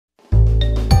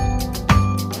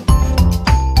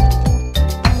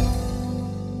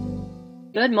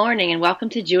Good morning and welcome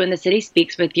to Jew in the City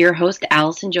Speaks with your host,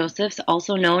 Allison Josephs,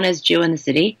 also known as Jew in the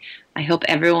City. I hope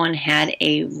everyone had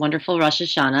a wonderful Rosh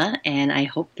Hashanah, and I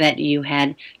hope that you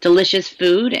had delicious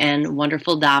food and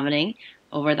wonderful davening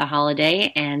over the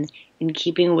holiday. And in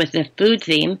keeping with the food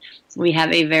theme, we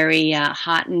have a very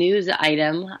hot news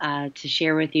item to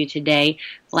share with you today.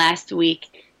 Last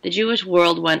week, the Jewish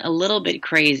world went a little bit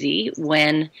crazy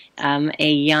when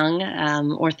a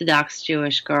young Orthodox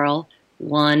Jewish girl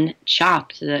won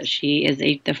Chopped. She is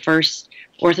the first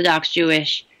Orthodox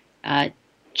Jewish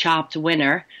Chopped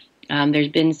winner. There's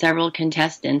been several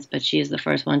contestants, but she is the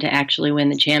first one to actually win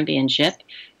the championship.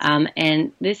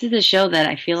 And this is a show that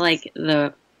I feel like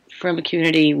the Frum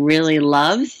community really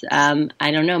loves.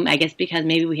 I don't know, I guess because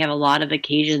maybe we have a lot of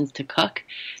occasions to cook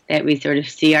that we sort of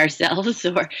see ourselves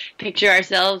or picture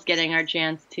ourselves getting our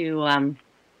chance to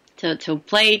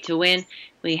play, to win.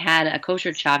 We had a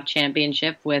kosher chop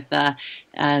championship with an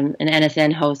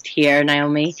NSN host here,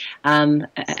 Naomi,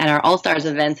 at our All-Stars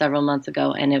event several months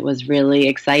ago, and it was really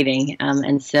exciting.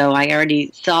 And so I already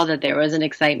saw that there was an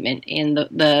excitement in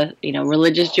the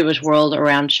religious Jewish world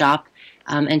around chop.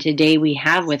 And today we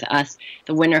have with us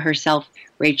the winner herself,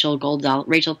 Rachel Goldzal.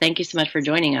 Rachel, thank you so much for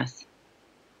joining us.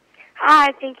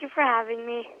 Hi, thank you for having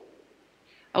me.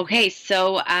 Okay,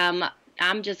 so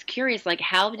I'm just curious,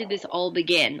 how did this all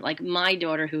begin? My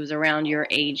daughter, who's around your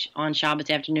age, on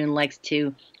Shabbos afternoon likes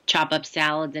to chop up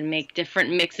salads and make different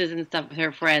mixes and stuff with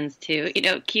her friends to,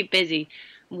 keep busy.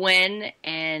 When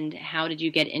and how did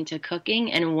you get into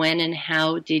cooking, and when and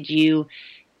how did you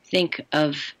think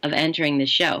of entering the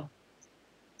show?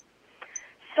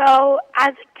 So, as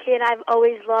a kid, I've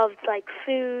always loved,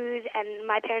 food, and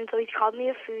my parents always called me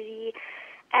a foodie,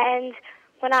 and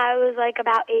when I was,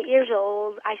 about 8 years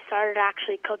old, I started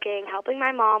actually cooking, helping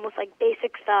my mom with,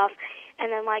 basic stuff.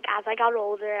 And then, as I got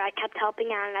older, I kept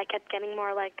helping out, and I kept getting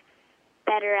more,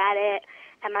 better at it.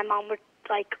 And my mom would,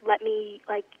 let me,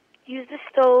 use the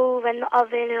stove and the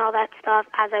oven and all that stuff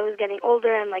as I was getting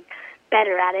older and,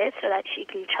 better at it so that she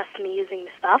can trust me using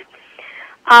the stuff.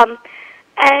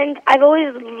 And I've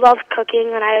always loved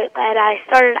cooking, and I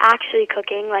started actually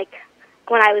cooking,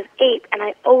 when I was 8, and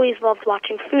I always loved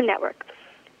watching Food Network.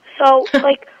 So,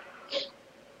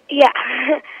 yeah,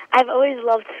 I've always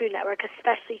loved Food Network,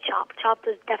 especially Chopped. Chopped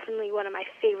was definitely one of my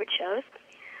favorite shows.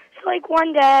 So,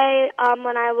 one day,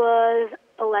 when I was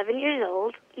 12 years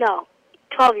old,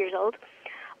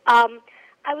 I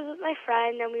was with my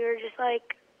friend, and we were just, I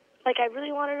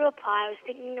really wanted to apply. I was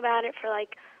thinking about it for, a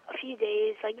few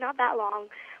days, not that long,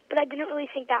 but I didn't really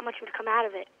think that much would come out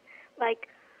of it.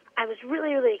 I was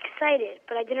really, really excited,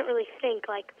 but I didn't really think,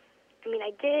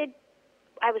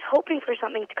 I was hoping for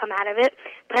something to come out of it,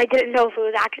 but I didn't know if it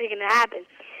was actually going to happen.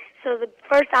 So the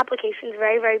first application is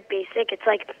very, very basic. It's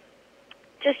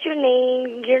just your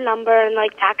name, your number, and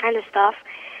that kind of stuff.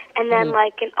 And then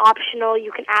an optional, you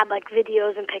can add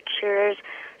videos and pictures.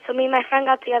 So me and my friend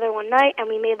got together one night, and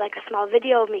we made a small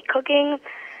video of me cooking.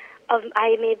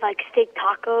 I made steak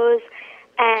tacos,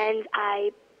 and I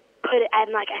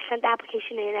sent the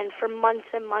application in, and for months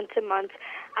and months and months,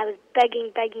 I was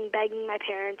begging my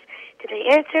parents, did they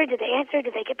answer? Did they answer?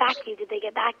 Did they get back to you? Did they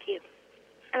get back to you?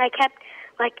 And I kept,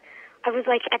 I was,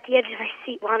 at the edge of my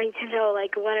seat wanting to know,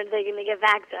 when are they going to get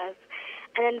back to us?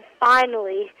 And then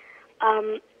finally,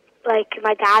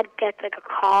 my dad gets, a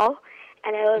call,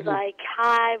 and it was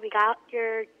hi, we got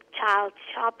your child's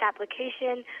Chopped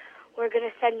application. We're going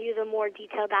to send you the more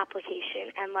detailed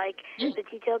application. And, the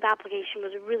detailed application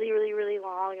was really, really, really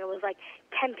long. It was,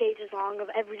 10 pages long of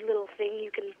every little thing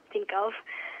you can think of.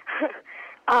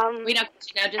 Wait, now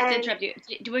just to interrupt you,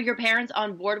 were your parents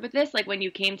on board with this? When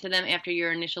you came to them after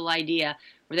your initial idea,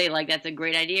 were they that's a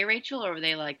great idea, Rachel? Or were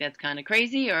they that's kind of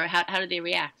crazy? Or how did they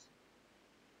react?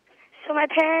 So my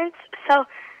parents,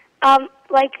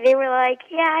 they were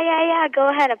yeah, go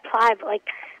ahead, apply. But,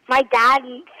 my dad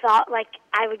thought,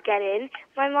 I would get in.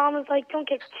 My mom was don't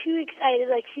get too excited.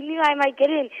 She knew I might get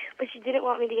in, but she didn't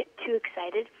want me to get too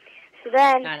excited. So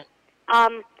then,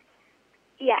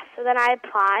 so then I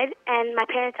applied, and my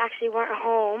parents actually weren't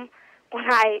home when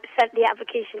I sent the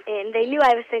application in. They knew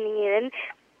I was sending it in,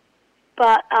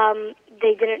 but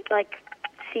they didn't,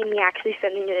 see me actually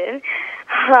sending it in.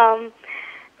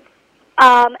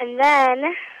 And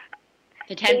then...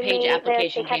 The 10-page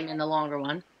application came in, the longer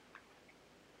one.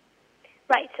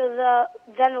 Right, so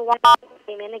then the one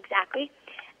came in, exactly,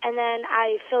 and then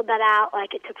I filled that out,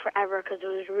 it took forever because it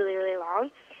was really, really long,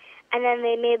 and then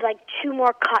they made, 2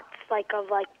 more cuts,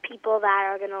 of, people that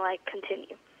are going to,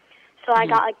 continue. So I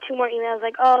got, 2 more emails,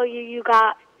 oh, you're,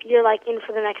 in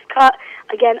for the next cut,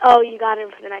 again, oh, you got in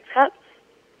for the next cut,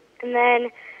 and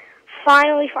then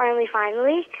finally,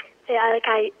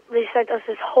 they sent us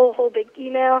this whole big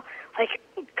email, like,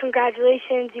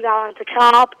 congratulations, you got onto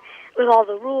Chopped, with all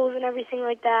the rules and everything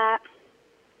like that.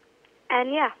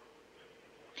 And yeah.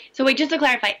 So wait, just to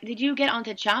clarify, did you get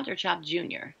onto Chopped or Chopped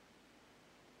Junior?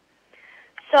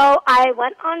 So I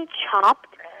went on Chopped.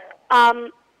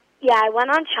 I went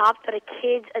on Chopped, but a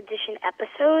kids edition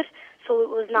episode, so it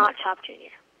was not Chopped Junior.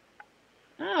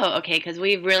 Oh, okay, because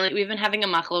we've been having a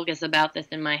machlokas about this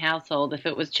in my household, if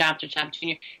it was Chopped or Chopped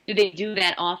Junior. Do they do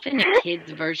that often, a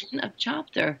kids version of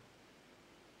Chopped, or?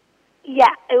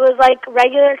 Yeah, it was like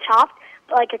regular Chopped,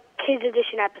 but like a kids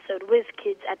edition episode, Whiz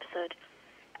Kids episode.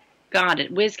 Got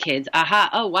it, Whiz Kids. Aha.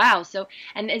 Oh, wow. So,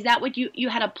 and is that what you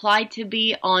had applied to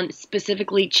be on,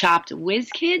 specifically Chopped Whiz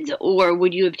Kids, or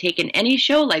would you have taken any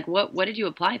show? Like, what did you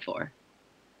apply for?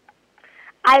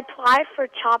 I applied for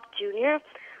Chopped Junior,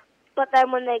 but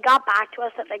then when they got back to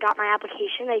us that they got my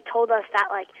application, they told us that,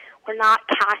 like, we're not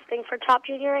casting for Chopped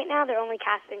Junior right now. They're only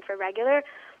casting for regular.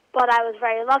 But I was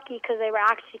very lucky because they were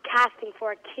actually casting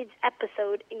for a kids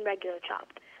episode in regular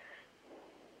Chopped.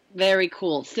 Very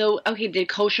cool. So, okay, did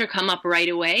kosher come up right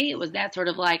away? Was that sort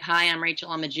of like, hi, I'm Rachel,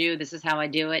 I'm a Jew, this is how I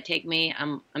do it, take me,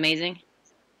 I'm amazing?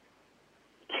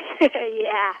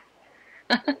 Yeah.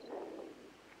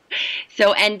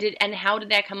 So, and how did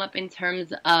that come up in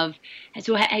terms of,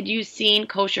 so had you seen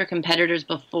kosher competitors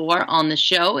before on the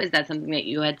show? Is that something that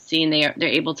you had seen they're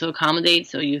able to accommodate,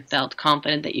 so you felt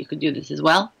confident that you could do this as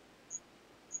well?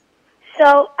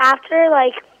 So after,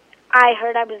 like, I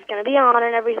heard I was going to be on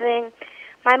and everything,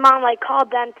 my mom, like, called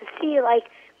them to see, like,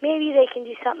 maybe they can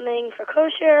do something for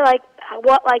kosher, like,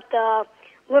 what, like, the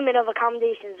limit of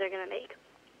accommodations they're going to make.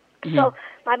 Mm-hmm. So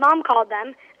my mom called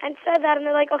them and said that, and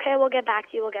they're like, okay, we'll get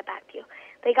back to you,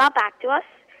 They got back to us,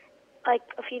 like,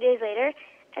 a few days later,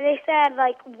 and they said,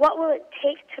 like, what will it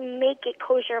take to make it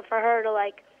kosher for her to,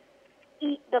 like,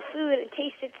 eat the food and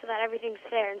taste it so that everything's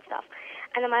fair and stuff.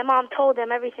 And then my mom told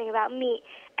them everything about meat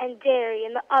and dairy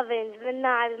and the ovens and the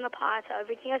knives and the pots, so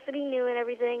everything has to be new and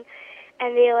everything.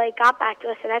 And they, like, got back to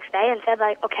us the next day and said,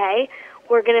 like, okay,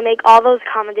 we're going to make all those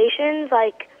accommodations,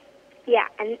 like, yeah,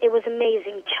 and it was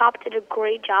amazing. Chopped did a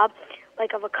great job,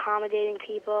 like, of accommodating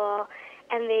people,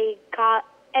 and they got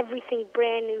everything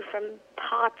brand new, from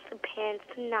pots to pans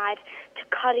to knives to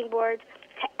cutting boards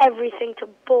to everything to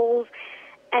bowls,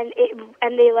 and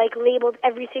they, like, labeled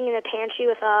everything in the pantry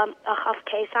with a Huff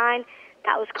K sign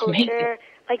that was kosher.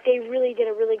 Like, they really did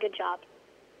a really good job.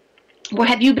 Well,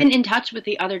 have you been in touch with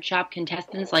the other Chopped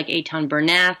contestants, like Eitan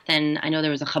Bernath, and I know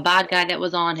there was a Chabad guy that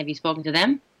was on. Have you spoken to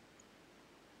them?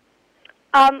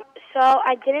 So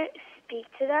I didn't speak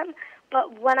to them,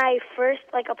 but when I first,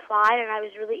 like, applied and I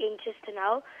was really anxious to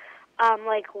know,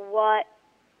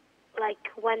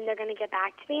 when they're going to get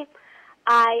back to me,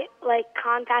 I, like,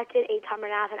 contacted Eitan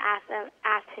Bernath and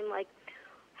asked him, like,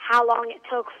 how long it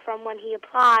took from when he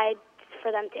applied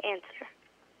for them to answer.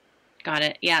 Got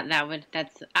it. Yeah,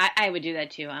 I would do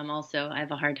that too. I have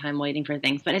a hard time waiting for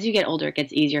things. But as you get older, it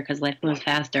gets easier because life moves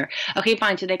faster. Okay,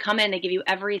 fine. So they come in, they give you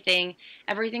everything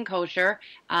kosher.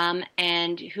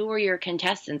 And who are your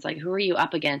contestants? Like, who are you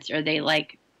up against? Are they,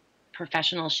 like,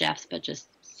 professional chefs but just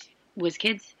whiz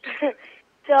kids?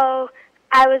 So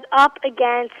I was up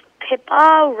against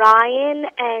Pippa, Ryan,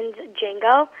 and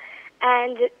Django.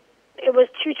 And it was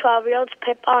two 12-year-olds.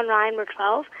 Pippa and Ryan were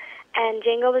 12, and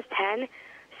Django was 10.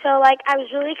 So, like, I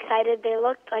was really excited. They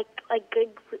looked like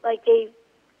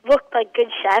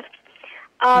good chefs.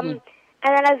 And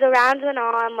then as the rounds went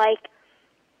on, like,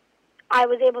 I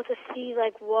was able to see,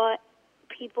 like, what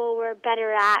people were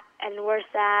better at and worse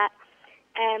at,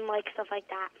 and, like, stuff like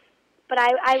that. But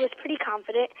I was pretty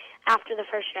confident after the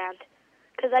first round.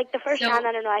 Because, like, the first round,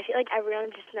 I don't know, I feel like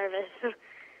everyone's just nervous.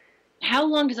 How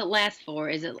long does it last for?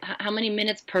 Is it how many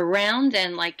minutes per round?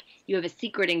 And, like, you have a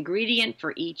secret ingredient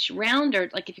for each round? Or,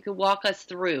 like, if you could walk us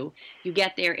through, you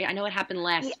get there. I know it happened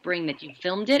last spring that you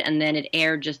filmed it, and then it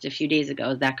aired just a few days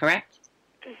ago. Is that correct?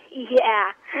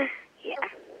 Yeah.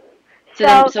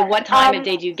 Yeah. So what time of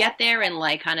day do you get there? And,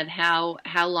 like, kind of how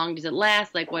long does it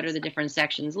last? Like, what are the different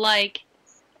sections like?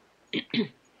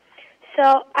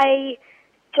 So I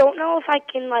don't know if I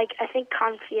can, like, I think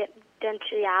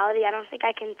confidentiality, I don't think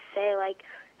I can say, like,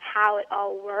 how it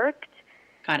all worked.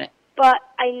 Got it. But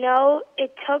I know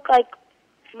it took, like,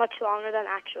 much longer than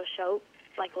actual show,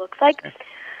 like, looks like. Sure.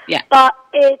 Yeah. But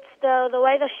it's the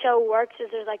way the show works is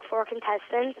there's, like, 4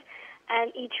 contestants,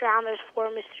 and each round there's 4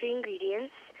 mystery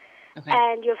ingredients. Okay.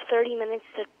 And you have 30 minutes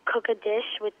to cook a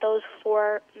dish with those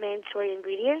 4 mandatory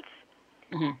ingredients.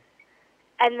 Mm-hmm.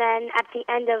 And then at the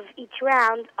end of each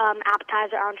round,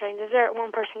 appetizer, entree, and dessert,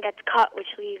 one person gets cut, which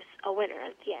leaves a winner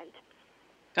at the end.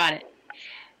 Got it.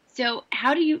 So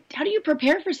how do you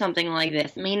prepare for something like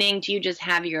this? Meaning, do you just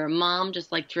have your mom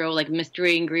just like throw like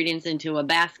mystery ingredients into a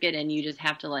basket and you just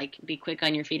have to like be quick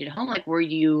on your feet at home? Like, were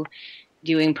you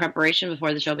doing preparation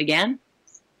before the show began?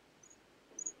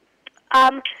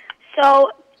 Um, so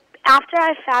after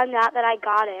I found out that I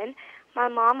got in, my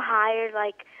mom hired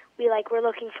we're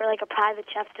looking for like a private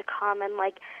chef to come and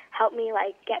like help me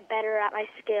like get better at my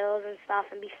skills and stuff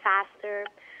and be faster.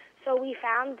 So we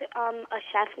found a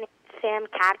chef named Sam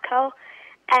Cadco,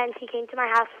 and he came to my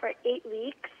house for 8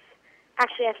 weeks.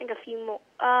 Actually, I think a few more.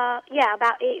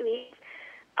 About 8 weeks.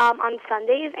 On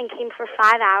Sundays, and came for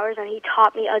 5 hours, and he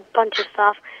taught me a bunch of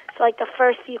stuff. So like the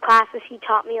first few classes, he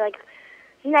taught me like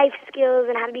knife skills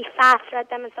and how to be faster at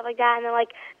them and stuff like that. And then like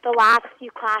the last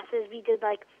few classes, we did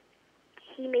like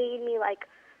he made me like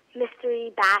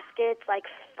mystery baskets, like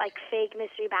fake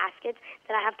mystery baskets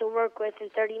that I have to work with in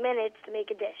 30 minutes to make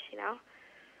a dish. You know.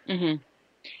 Hmm.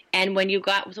 And when you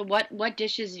got, so what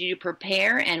dishes did you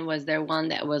prepare? And was there one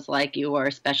that was like you were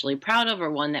especially proud of,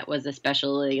 or one that was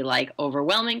especially like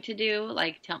overwhelming to do?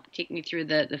 Like, take me through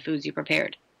the foods you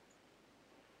prepared.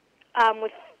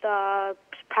 With the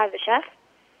private chef.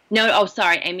 No, oh,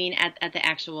 sorry. I mean, at the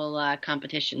actual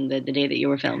competition, the day that you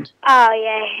were filmed. Oh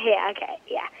yeah, okay,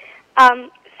 yeah.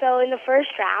 So in the first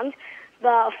round,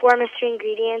 the four mystery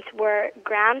ingredients were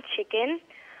ground chicken,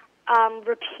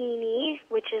 rapini,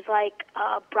 which is like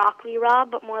broccoli raw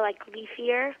but more like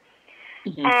leafier,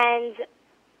 Hmm. and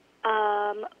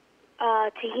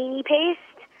tahini paste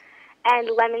and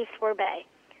lemon sorbet.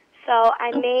 So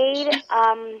I Oh, made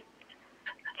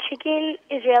chicken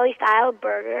Israeli style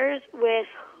burgers with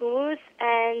hummus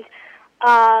and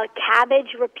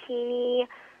cabbage rapini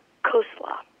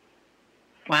coleslaw.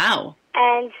 wow.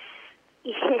 And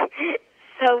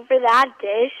so for that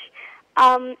dish,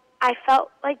 I felt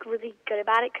like really good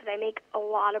about it because I make a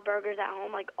lot of burgers at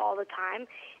home, like all the time.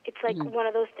 It's like Hmm. one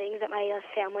of those things that my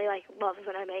family like loves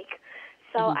when I make.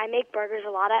 So Hmm. I make burgers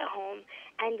a lot at home,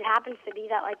 and it happens to be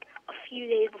that like a few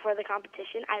days before the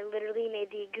competition, I literally made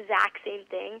the exact same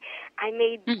thing. I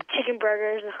made chicken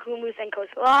burgers with hummus and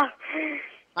coleslaw,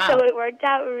 so Wow. it worked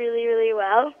out really, really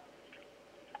well.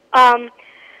 Um,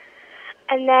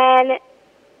 and then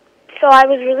so I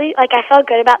was really, like, I felt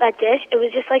good about that dish. It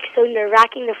was just, like, so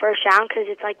nerve-wracking the first round because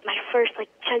it's, like, my first, like,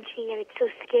 judging, and it's so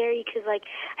scary because, like,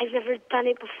 I've never done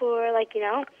it before, like, you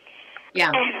know?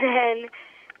 Yeah. And then,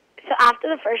 so after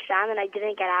the first round and I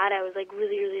didn't get out, I was, like,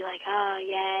 really, really, like, oh,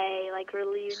 yay, like,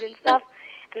 relieved and stuff,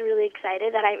 and really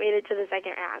excited that I made it to the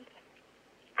second round.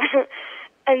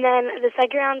 And then the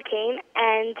second round came,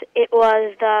 and it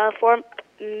was the four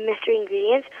mystery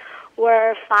ingredients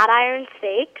were flat iron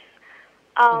steaks,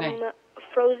 Okay.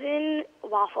 frozen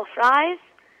waffle fries,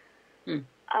 Hmm.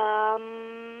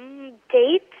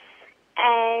 dates,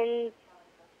 and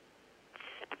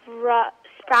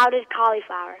sprouted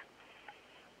cauliflower.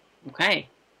 Okay.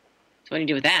 So what do you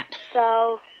do with that?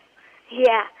 So,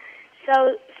 yeah.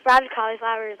 So sprouted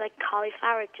cauliflower is like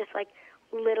cauliflower, it's just like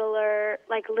littler,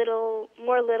 like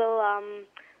more little,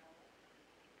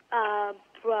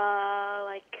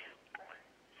 like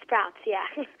sprouts, yeah.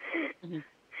 Hmm.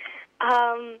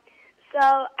 So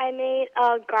I made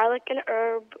a garlic and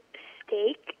herb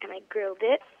steak, and I grilled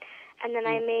it. And then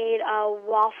I made a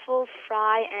waffle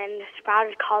fry and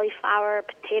sprouted cauliflower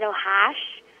potato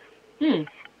hash, Hmm.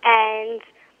 and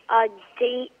a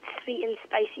date sweet and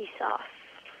spicy sauce.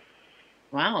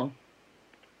 Wow.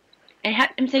 And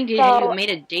I'm saying, have you So, made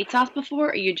a date sauce before,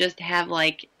 or you just have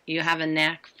like you have a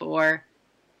knack for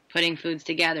putting foods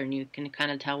together, and you can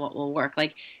kind of tell what will work?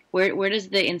 Like, where does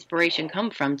the inspiration come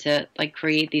from to like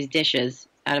create these dishes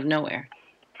out of nowhere?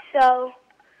 so,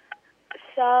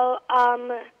 so,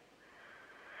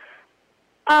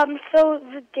 so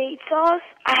the date sauce,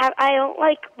 I don't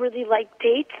like really like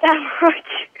dates that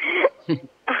much.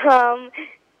 um,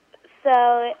 so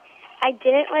I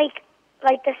didn't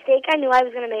like the steak. I knew I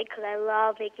was gonna make because I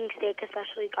love making steak,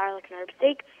 especially garlic and herb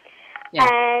steak. Yeah.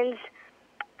 And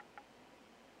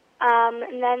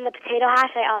then the potato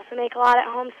hash I also make a lot at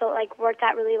home, so it like worked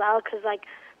out really well because like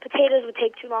potatoes would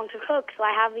take too long to cook, so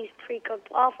I have these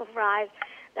pre-cooked waffle fries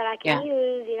that I can Yeah.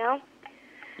 use, you know.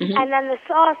 Hmm. And then the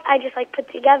sauce I just like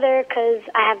put together because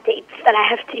I have dates that I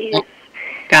have to use.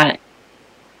 Got it.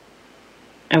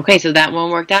 Okay, so that one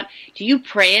worked out. Do you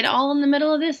pray at all in the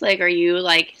middle of this? Like, are you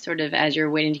like sort of as you're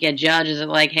waiting to get judged? Is it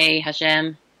like, hey,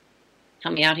 Hashem,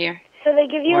 help me out here? So they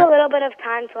give you Or a little bit of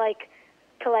time to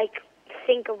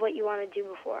think of what you want to do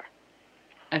before.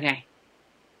 okay,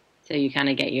 so you kind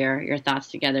of get your thoughts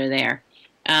together there.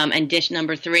 And dish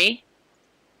number 3.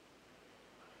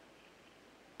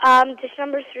 Dish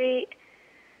number 3.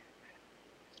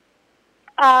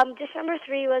 December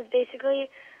 3 was basically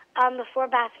the 4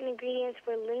 basket ingredients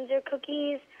were Linzer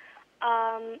cookies,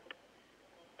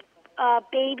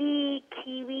 baby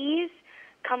kiwis,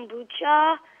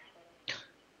 kombucha,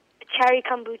 cherry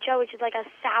kombucha, which is like a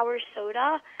sour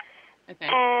soda,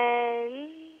 and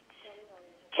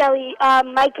jelly,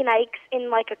 Mike and Ike's in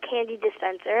like a candy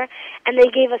dispenser, and they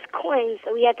gave us coins,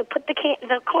 so we had to put the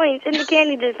coins in the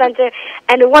candy dispenser,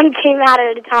 and one came out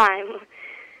at a time.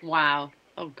 Wow.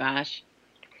 Oh, gosh.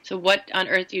 So what on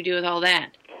earth do you do with all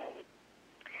that?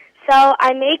 So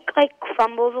I make, like,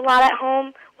 crumbles a lot at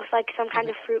home with, like, some kind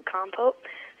of fruit compote.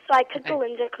 So I took the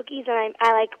Linzer cookies and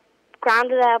I, like,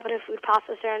 ground it up in a food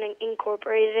processor and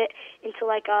incorporated it into,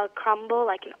 like, a crumble,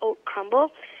 like an oat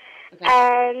crumble.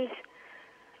 And,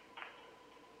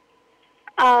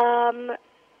 I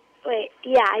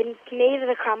made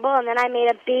the crumble, and then I made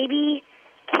a baby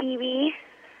kiwi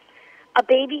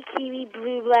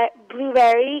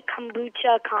blueberry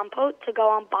kombucha compote to go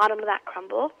on bottom of that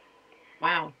crumble.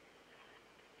 Wow.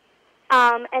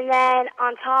 And then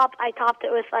on top, I topped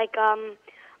it with, like,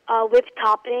 a whipped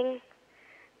topping,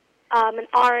 an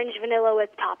orange vanilla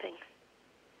whipped topping.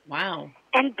 Wow.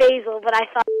 And basil, but I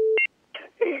thought...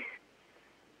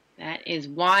 That is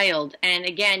wild. And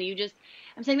again,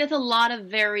 I'm saying that's a lot of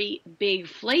very big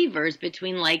flavors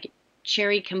between, like,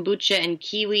 cherry kombucha and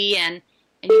kiwi, and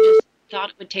you just thought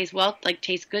it would taste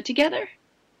good together?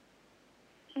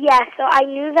 Yeah, so I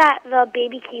knew that the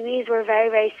baby kiwis were very,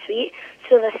 very sweet,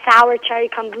 so the sour cherry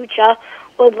kombucha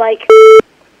would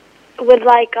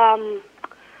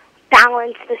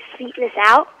balance the sweetness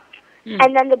out.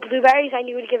 And then the blueberries I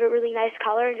knew would give it really nice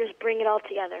color and just bring it all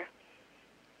together.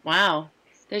 Wow.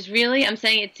 I'm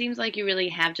saying it seems like you really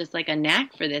have just like a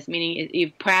knack for this, meaning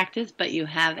you've practiced, but you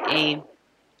have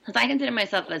because I consider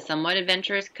myself a somewhat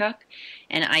adventurous cook,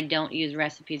 and I don't use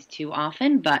recipes too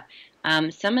often, but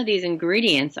some of these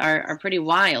ingredients are pretty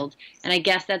wild, and I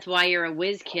guess that's why you're a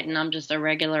whiz kid and I'm just a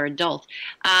regular adult.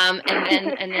 And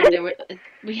then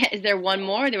is there one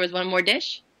more? There was one more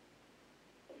dish?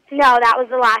 No, that was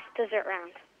the last dessert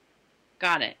round.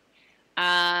 Got it.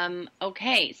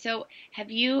 Okay, so have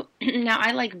you, now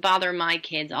I like bother my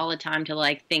kids all the time to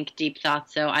like think deep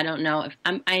thoughts, so I don't know if,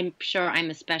 I'm sure I'm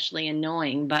especially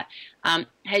annoying, but have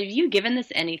you given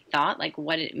this any thought, like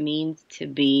what it means to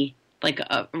be like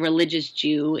a religious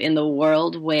Jew in the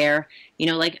world where,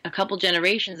 like a couple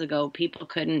generations ago, people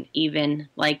couldn't even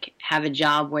like have a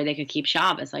job where they could keep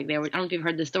Shabbos. Like I don't know if you've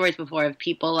heard the stories before of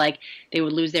people like they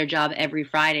would lose their job every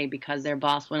Friday because their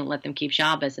boss wouldn't let them keep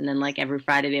Shabbos, and then like every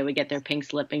Friday they would get their pink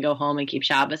slip and go home and keep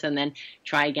Shabbos and then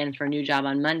try again for a new job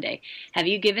on Monday. Have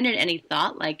you given it any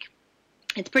thought? Like,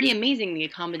 it's pretty amazing the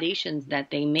accommodations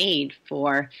that they made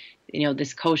for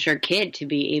this kosher kid to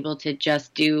be able to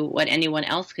just do what anyone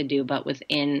else could do, but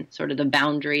within sort of the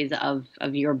boundaries of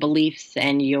your beliefs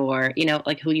and your,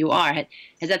 like who you are.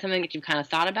 Is that something that you've kind of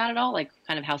thought about at all? Like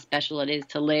kind of how special it is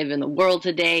to live in the world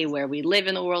today, where we live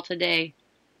in the world today?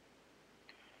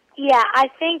 Yeah, I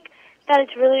think that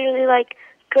it's really, really, like,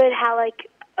 good how, like,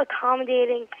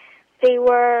 accommodating they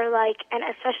were, like, and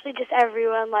especially just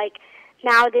everyone, like,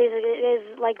 nowadays it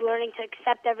is, like, learning to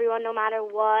accept everyone no matter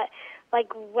what,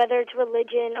 like, whether it's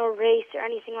religion or race or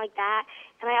anything like that.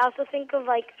 And I also think of,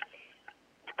 like,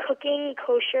 cooking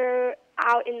kosher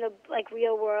out in the, like,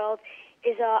 real world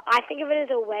is I think of it as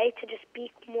a way to just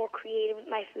be more creative with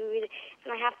my food.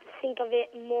 And I have to think of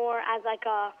it more as, like,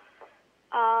 a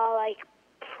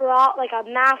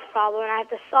math problem, and I have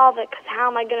to solve it, because how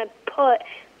am I going to put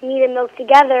meat and milk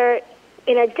together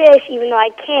in a dish even though I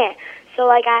can't? So,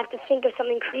 like, I have to think of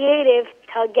something creative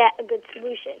to get a good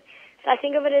solution. So I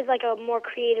think of it as, like, a more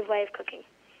creative way of cooking,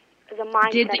 as a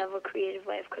mindset of a creative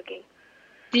way of cooking.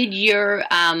 Did your,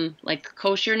 like,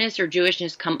 kosherness or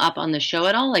Jewishness come up on the show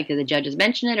at all? Like, did the judges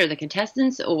mention it or the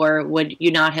contestants, or would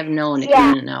you not have known if you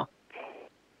didn't know?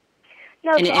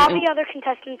 No, so all the other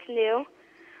contestants knew.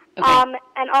 Okay.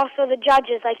 And also the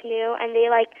judges, like, knew, and they,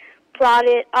 like, brought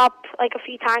it up, like, a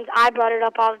few times. I brought it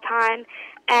up all the time,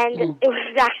 and it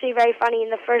was actually very funny in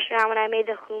the first round when I made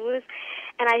the hummus,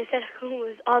 and I said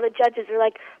hummus. All the judges were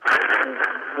like,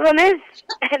 hummus?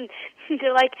 And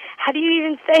they're like, how do you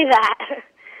even say that?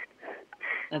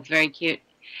 That's very cute.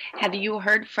 Have you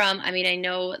heard from, I mean, I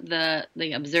know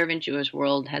the observant Jewish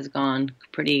world has gone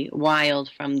pretty wild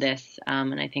from this,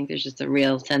 and I think there's just a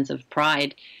real sense of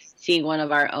pride seeing one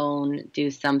of our own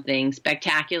do something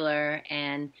spectacular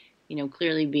and,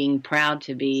 clearly being proud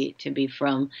to be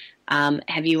from.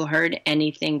 Have you heard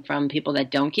anything from people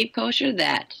that don't keep kosher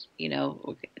that,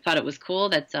 thought it was cool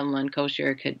that someone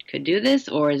kosher could do this,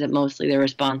 or is it mostly the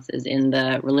responses in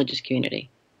the religious community?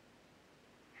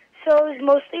 So it was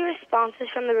mostly responses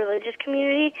from the religious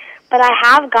community, but I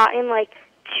have gotten like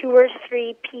 2 or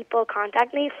 3 people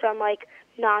contact me from like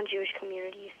non-Jewish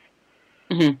communities.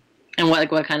 Hmm. And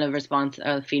what kind of response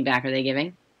feedback are they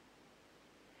giving?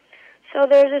 So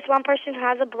there's this one person who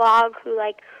has a blog who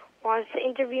like wants to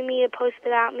interview me, to post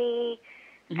about me,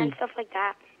 Hmm. and stuff like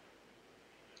that.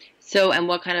 So, and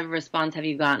what kind of response have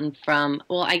you gotten from,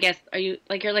 well, I guess, are you,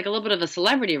 like, you're like a little bit of a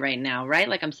celebrity right now, right?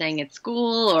 Like I'm saying at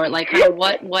school, or like kind of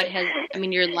what has, I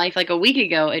mean, your life like a week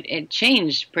ago, it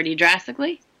changed pretty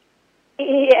drastically?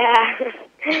 Yeah.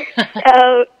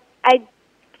 So I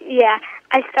yeah,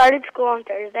 I started school on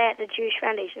Thursday at the Jewish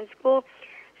Foundation School.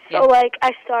 So Yeah. like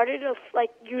I started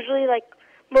usually like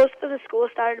most of the school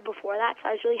started before that, so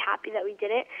I was really happy that we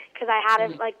did it because I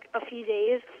had Mhm. like a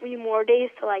few more days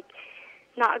to like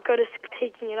not go to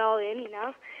taking it all in, you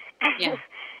know. Yeah.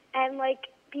 And like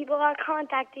people are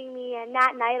contacting me, and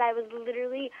that night I was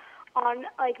literally on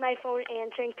like my phone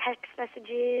answering text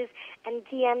messages and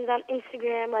DMs on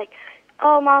Instagram, like,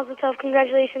 "Oh, Mazel Tov,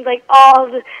 congratulations!" Like all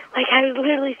the like I was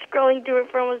literally scrolling through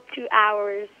it for almost 2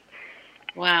 hours.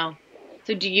 Wow.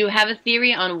 So do you have a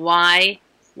theory on why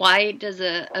does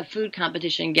a food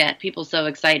competition get people so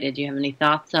excited? Do you have any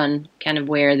thoughts on kind of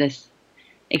where this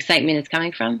excitement is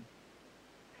coming from?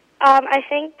 I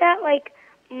think that like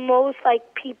most like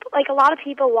people, like a lot of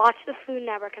people watch the Food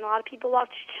Network, and a lot of people watch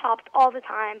Chopped all the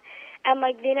time, and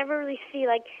like they never really see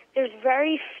like there's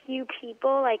very few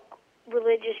people like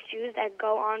religious Jews that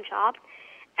go on Chopped,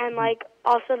 and like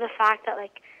also the fact that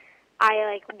like I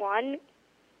like won,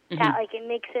 Hmm. that like it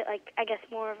makes it like I guess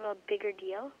more of a bigger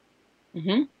deal.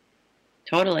 Hmm.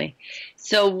 Totally.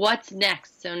 So what's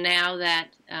next? So now that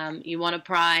you won a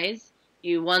prize,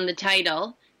 you won the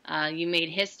title, you made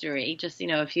history, just,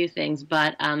 a few things,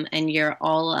 but, and you're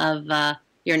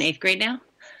you're in eighth grade now?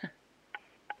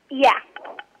 Yeah.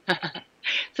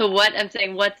 So I'm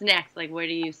saying, what's next? Like, where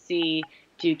do you see,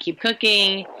 do you keep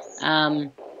cooking?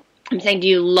 I'm saying, do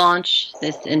you launch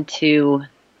this into,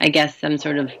 I guess, some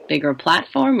sort of bigger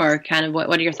platform, or kind of what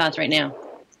are your thoughts right now?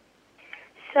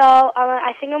 So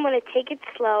I think I'm gonna take it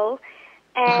slow,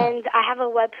 and I have a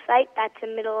website that's in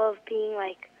the middle of being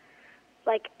like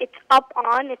it's up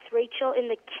on. It's Rachel in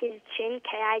the Kitchen,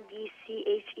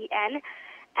 KIDCHEN,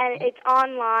 and it's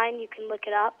online. You can look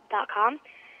it up .com.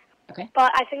 Okay.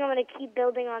 But I think I'm gonna keep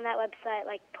building on that website,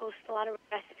 like post a lot of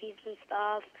recipes and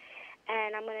stuff,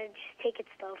 and I'm gonna just take it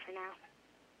slow for now.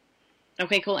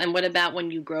 Okay, cool. And what about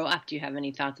when you grow up? Do you have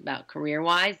any thoughts about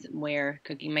career-wise where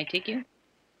cooking might take you?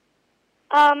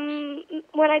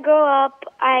 When I grow up,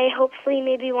 I hopefully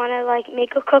maybe want to like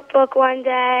make a cookbook one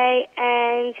day,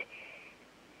 and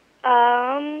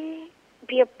I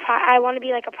want to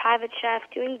be like a private chef,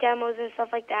 doing demos and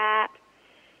stuff like that.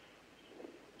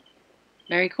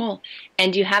 Very cool.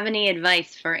 And do you have any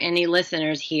advice for any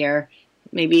listeners here?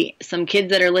 Maybe some kids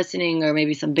that are listening, or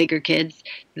maybe some bigger kids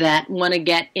that want to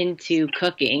get into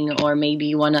cooking, or maybe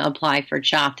you want to apply for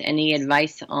Chopped. Any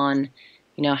advice on,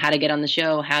 how to get on the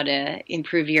show, how to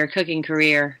improve your cooking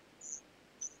career?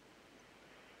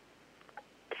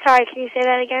 Sorry, can you say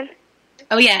that again?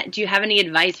 Oh yeah. Do you have any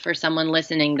advice for someone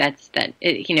listening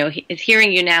is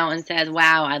hearing you now and says,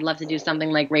 "Wow, I'd love to do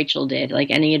something like Rachel did." Like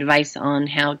any advice on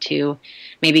how to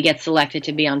maybe get selected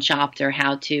to be on Chopped, or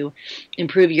how to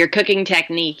improve your cooking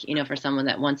technique, for someone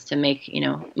that wants to make,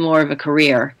 more of a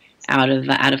career out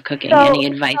of cooking. Any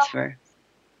advice for?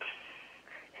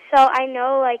 So I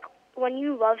know like when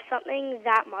you love something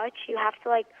that much, you have to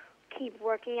like keep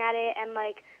working at it, and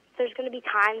like there's gonna be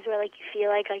times where like you feel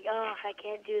like oh, I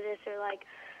can't do this, or like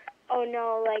oh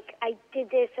no, like I did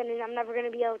this and I'm never gonna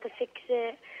be able to fix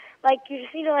it. Like you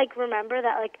just need to like remember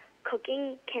that like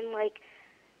cooking can like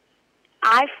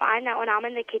I find that when I'm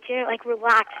in the kitchen it like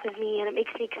relaxes me and it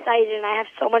makes me excited and I have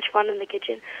so much fun in the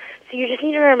kitchen. So you just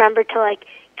need to remember to like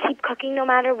keep cooking no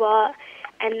matter what,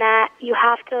 and that you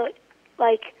have to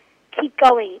like keep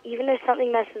going even if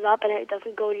something messes up and it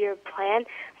doesn't go to your plan.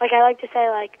 Like I like to say,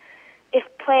 like if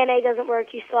plan A doesn't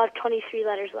work, you still have 23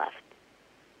 letters left.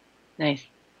 Nice.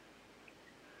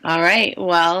 All right.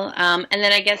 Well, and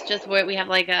then I guess just where we have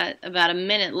like about a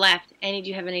minute left. Do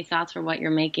you have any thoughts for what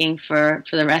you're making for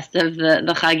the rest of the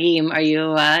Chagim? Are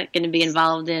you going to be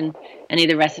involved in any of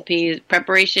the recipes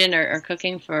preparation, or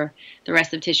cooking for the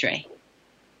rest of Tishrei?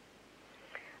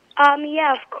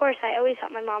 Yeah, of course. I always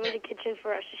help my mom in the kitchen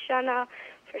for Rosh Hashanah,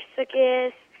 for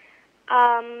Sukkot,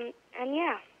 and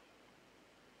yeah.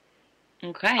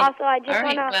 Okay. Also, I just All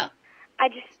right. wanna, Well, I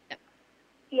just,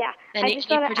 yeah, I any just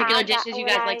wanna particular add that dishes you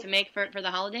when guys like to make for the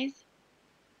holidays?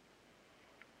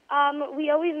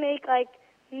 we always make like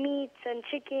meats and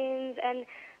chickens, and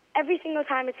every single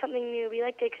time it's something new. We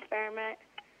like to experiment.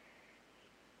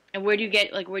 And where do you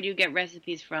get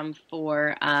recipes from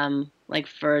for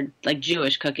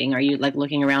Jewish cooking? Are you like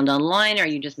looking around online? Or are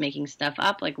you just making stuff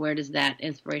up? Like where does that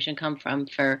inspiration come from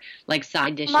for like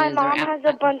side My dishes or mom has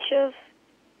a bunch of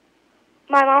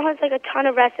My mom has like a ton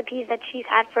of recipes that she's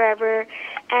had forever,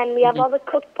 and we have all the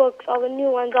cookbooks, all the new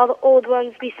ones, all the old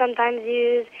ones we sometimes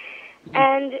use.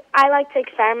 And I like to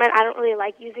experiment. I don't really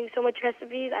like using so much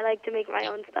recipes. I like to make my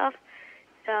own stuff.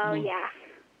 So, yeah.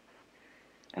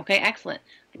 Okay, excellent.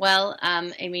 Well,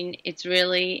 I mean, it's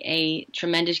really a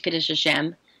tremendous Kiddush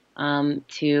Hashem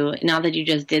to, not that you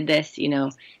just did this,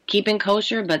 keeping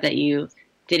kosher, but that you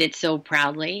did it so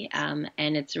proudly. And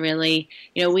it's really,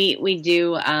 we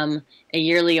do a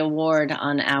yearly award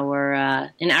on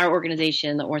in our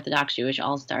organization, the Orthodox Jewish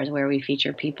All-Stars, where we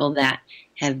feature people that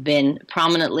have been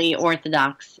prominently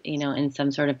Orthodox, in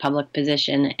some sort of public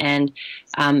position. And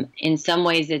in some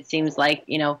ways it seems like,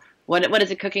 what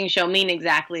does a cooking show mean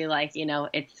exactly? Like,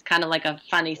 it's kind of like a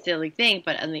funny, silly thing.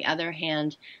 But on the other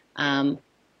hand, I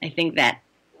think that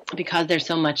because there's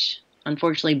so much,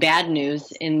 unfortunately, bad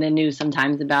news in the news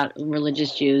sometimes about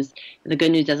religious Jews, the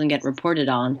good news doesn't get reported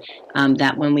on,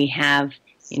 that when we have,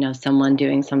 someone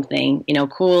doing something,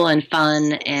 cool and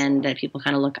fun and that people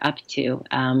kind of look up to,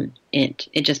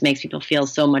 it just makes people feel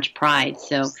so much pride.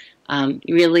 So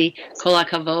really, kol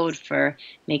hakavod for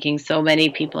making so many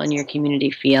people in your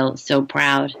community feel so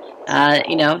proud,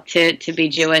 to be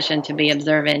Jewish and to be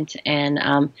observant, and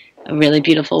a really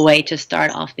beautiful way to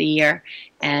start off the year.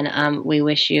 And we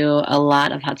wish you a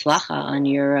lot of hatzlacha on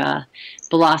your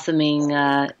blossoming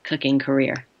cooking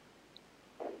career.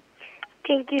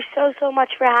 Thank you so, so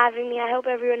much for having me. I hope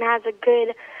everyone has a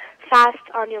good fast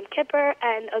on Yom Kippur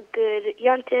and a good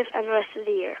Yontif and the rest of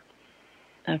the year.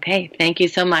 Okay, thank you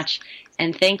so much.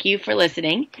 And thank you for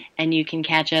listening. And you can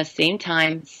catch us same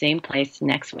time, same place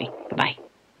next week. Bye-bye.